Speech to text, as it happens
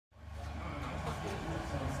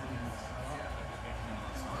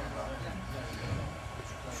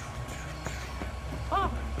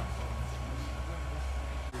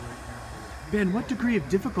Ben, what degree of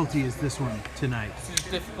difficulty is this one tonight? This is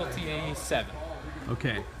difficulty 7.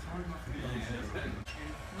 Okay.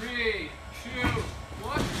 3, 2,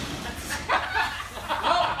 1.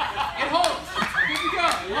 Oh, it holds. Good to go.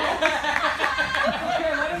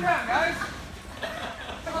 Okay, let him down, guys.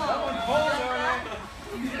 That one falls alright.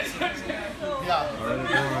 Yeah.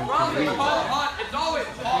 Hot. It's always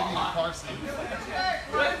hot.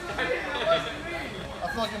 I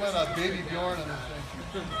feel like I'm at a baby Bjorn on this thing.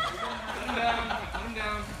 Put him down. Put him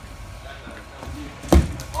down.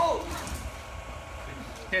 Oh!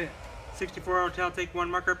 Hit it. 64 hotel, take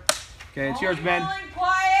 1 marker. Okay, it's yours, Ben.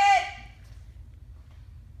 Quiet!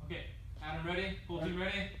 Okay, Adam ready? Full team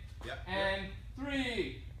ready? Yep. And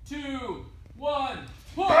 3, 2, 1,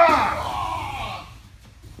 pull! I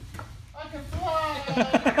can fly!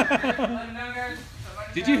 Let him down, guys.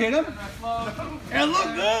 Did you hit him? It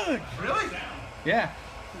looked good. Really? Yeah.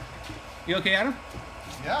 You okay, Adam?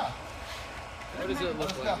 Yeah. What does it look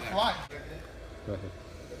It's like? got fly. Go ahead.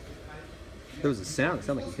 There was a sound. It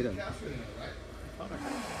sounded like you hit him.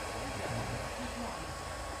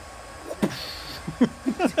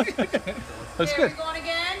 That's good. Are we going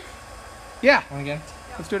again? Yeah. One again.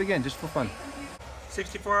 Let's do it again, just for fun.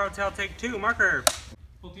 64 hotel, take 2 marker.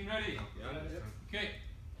 Full team ready? Yeah. Okay.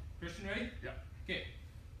 Kristian ready? Yeah. Okay.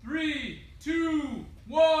 3, 2,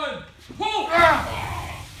 1, pull!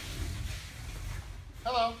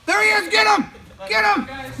 Hello. There he is! Get him! Get him!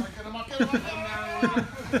 Guys, Get him up, get him up.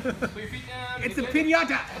 put your feet down. It's a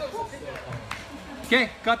piñata. Okay,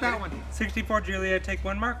 got that one. 64 Julia, take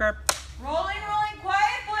 1 marker. Rolling,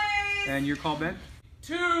 quiet, please! And your call, Ben?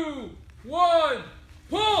 2, 1,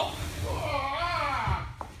 pull!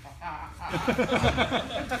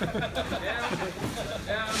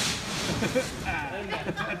 Down.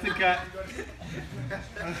 That's a cut.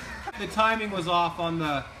 The timing was off on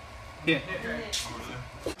the hit.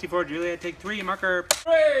 64 Julia, take 3 marker.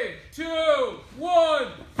 3, 2, 1,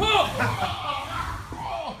 pull!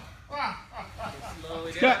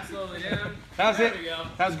 Slowly down, Cut. slowly down. That was There it. we go.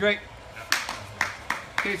 That was great.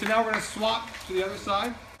 Okay, so now we're gonna swap to the other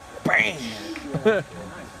side. Bang! That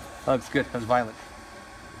was good. That was violent.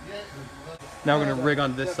 Now we're gonna rig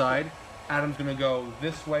on this side. Adam's gonna go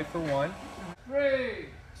this way for 1. 3,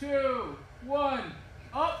 2, 1,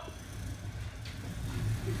 up!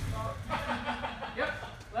 Yep,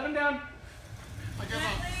 let him down.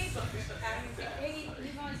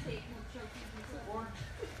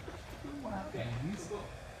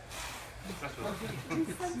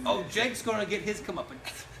 Oh, Jake's gonna get his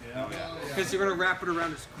comeuppance. Because they're gonna wrap it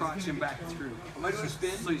around his crotch and back through. Am I doing a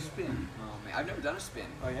spin? So you spin. Oh man, I've never done a spin.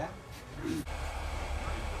 Oh yeah?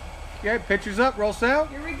 Okay, pictures up, roll sound.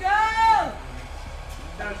 Here we go! I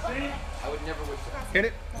would never wish that. Hit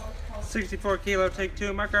it. 64 kilo, take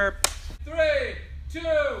 2 marker. 3, 2,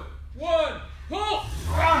 1, pull!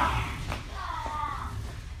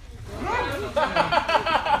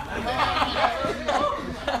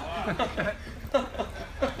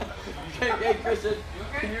 Hey, Kristian,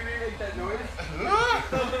 can you remake that noise?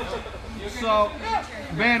 So,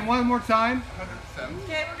 Ben, one more time.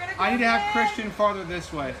 Okay, we're gonna go I need to have again. Kristian farther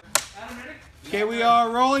this way. Adam ready? Okay, we are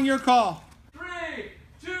rolling your call. 3,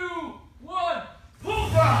 2, 1, pull!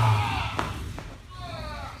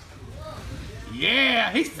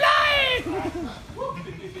 Yeah, he's flying!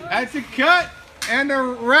 That's a cut and a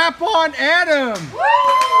wrap on Adam.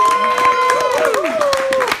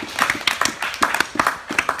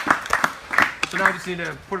 So now I just need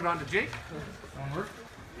to put it on to Jake.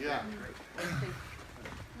 Yeah. Let's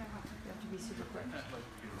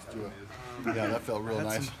do it. Yeah, that felt real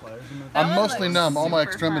nice. I'm mostly numb. All my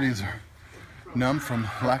extremities are numb from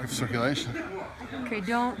lack of circulation. Okay,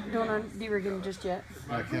 don't be rigging just yet.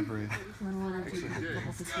 I can't breathe.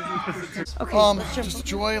 Okay, let's jump. Just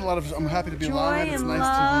joy, a lot of. I'm happy to be Joy alive. It's and nice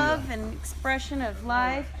love and expression of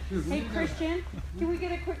life. Hey, Kristian, can we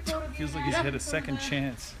get a quick photo of you? Feels like he's had a second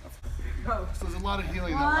chance. So there's a lot of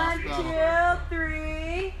healing that 1, last 2,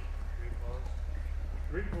 3.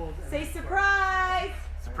 Say surprise!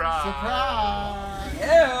 Surprise!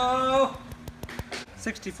 Hello!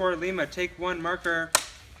 64 Lima, take 1 marker.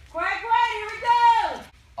 Quiet, here we go!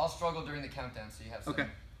 I'll struggle during the countdown, so you have some. Okay.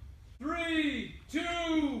 3,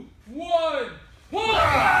 2, 1, pull!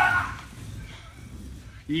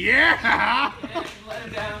 Yeah! Let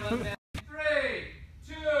him down, let him down. 3,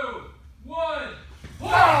 2, 1,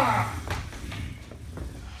 pull!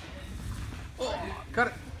 Cut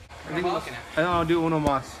it. What are we looking at? I'll do uno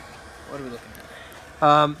mas. What are we looking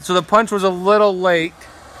at? So the punch was a little late.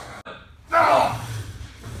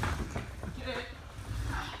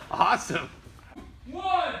 Awesome.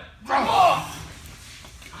 1, pull!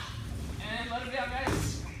 And let him down,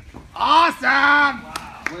 guys. Awesome!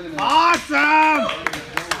 Awesome!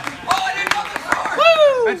 Oh, I didn't know the sword!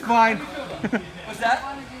 Woo! That's fine. What's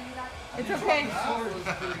that? It's okay.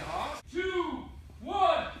 2,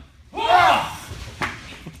 1.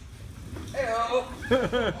 Hey-oh.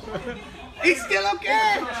 He's still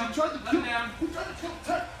okay.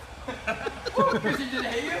 Christian, did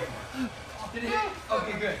it hit you? Did it hit you?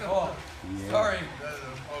 Okay, good. Oh, sorry.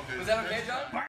 Was that okay, John?